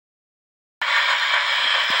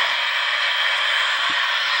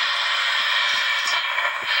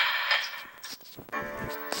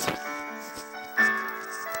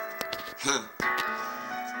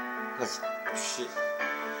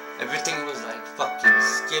like fucking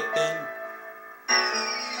skipping.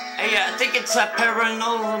 Hey, I think it's a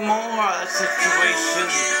paranormal situation.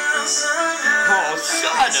 Oh,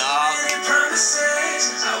 shut up.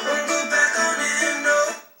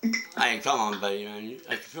 Hey, come on, buddy, man.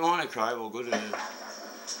 Like, if you want to cry, we'll go to the...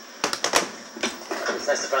 It's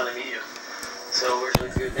nice to finally meet you. So, where's we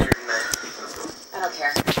do dinner tonight? I don't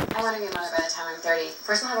care. I want to be a mother by the time I'm 30.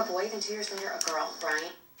 First I'll have a boy, then 2 years later a girl,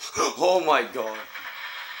 Bryant. Oh my god.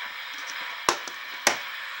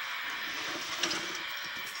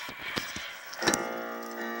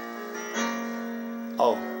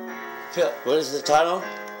 Oh. Phil, what is the title?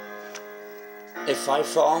 If I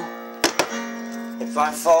fall? If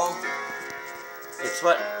I fall? It's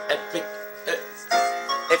what? Epic.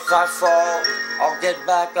 If I fall, I'll get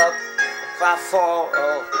back up. If I fall,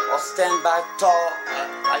 I'll stand back tall.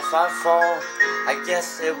 If I fall, I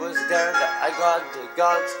guess it was there that I got the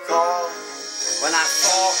God's call. When I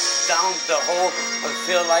fall down the hole, I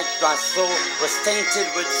feel like my soul was tainted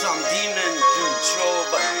with some demon control.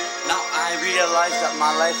 But now I realize that my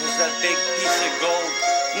life is a big piece of gold,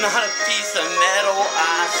 not a piece of metal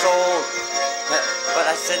I sold. But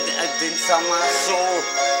I said I didn't sell my soul.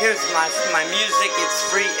 Here's my music, it's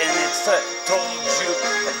free and it's told you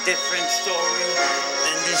a different story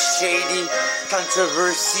than this shady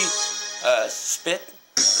controversy spit.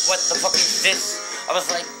 What the fuck is this? I was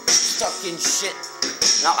like stuck in shit.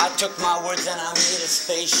 Now I took my words and I made a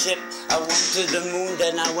spaceship. I went to the moon,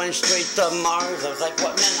 then I went straight to Mars. I was like,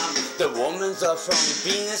 what man? The women's are from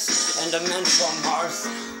Venus and the men from Mars.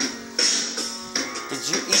 Did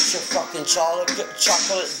you eat your fucking chocolate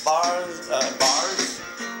bars?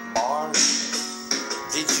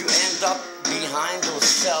 Did you end up behind those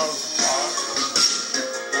cells,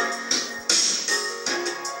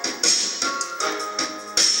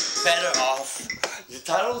 Better off. The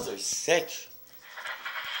titles are sick.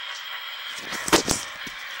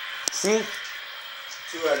 See?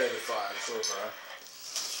 2 out of 5 so far.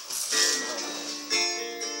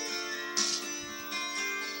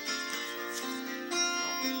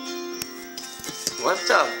 What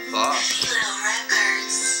the fuck? Kilo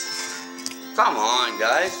Records. Come on,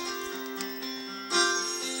 guys.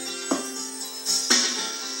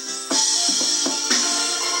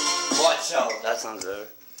 Watch out. That sounds better.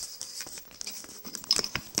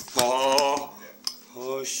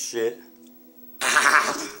 Oh shit.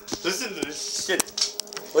 Listen to this shit.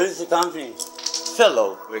 What is the company?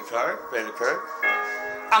 Fellow Ricard.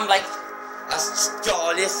 I'm like, I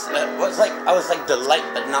saw this. I was like the light,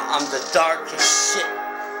 but now I'm the darkest shit.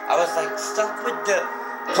 I was like stuck with the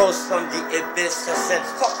coast from the abyss. I said,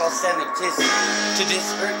 fuck, I'll send a kiss to this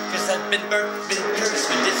earth, cause I've been cursed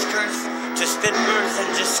with this curse. Just spit words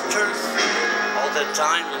and just curse all the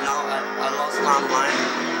time, and now I lost my mind.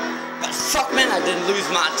 But fuck man, I didn't lose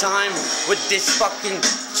my time with this fucking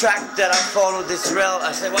track that I followed this rail. I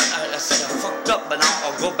said what? I said I fucked up, but now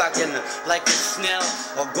I'll go back in like a snail.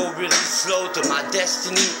 I'll go really slow to my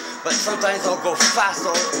destiny, but sometimes I'll go fast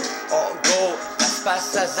or go as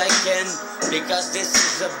fast as I can, because this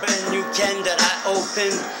is a brand new can that I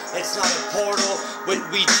opened. It's not a portal with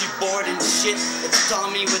Ouija board and shit. It's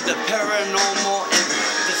Tommy with the paranormal and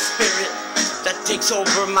the spirit that takes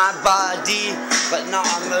over my body. But now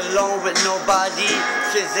I'm alone with nobody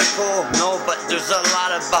physical, no, but there's a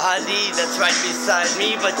lot of body that's right beside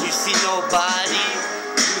me, but you see nobody.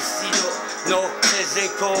 You see no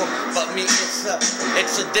physical, but me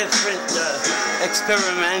it's a different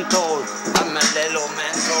experimental. I'm a little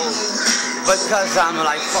mental because I'm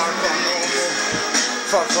like far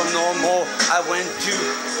from normal. I went to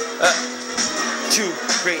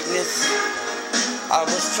greatness. I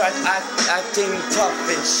was acting tough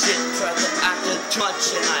and shit, tried to act too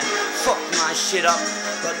much and I fucked my shit up.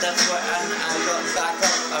 But that's where I got back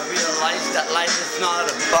up. I realized that life is not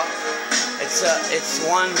a buck. It's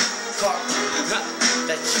one cock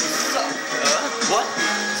that you suck. What?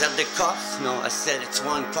 Is that the cops? No, I said it's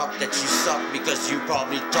one cock that you suck because you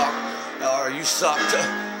probably talk or you sucked.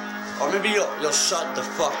 Or maybe you'll shut the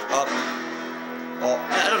fuck up. Or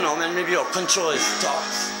I don't know, man, maybe you'll control his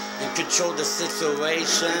thoughts and control the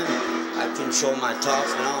situation. I control my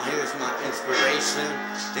thoughts, now here's my inspiration.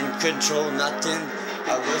 Didn't control nothing.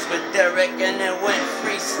 I was with Derek and it went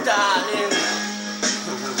freestyling.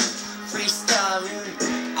 Freestyling.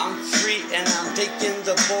 I'm free and I'm taking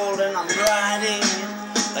the ball and I'm riding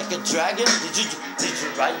like a dragon. Did you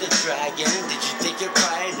ride the dragon? Did you take your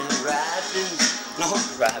pride in rapping? No,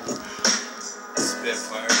 rapping.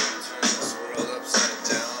 Spitfire will turn this world upside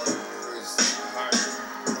down.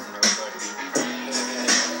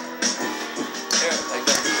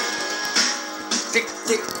 Tick,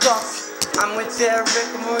 tick, tock. I'm with Derek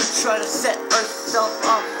and we're trying to set ourselves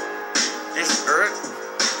off. This earth,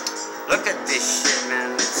 look at this shit,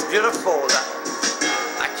 man. It's beautiful. That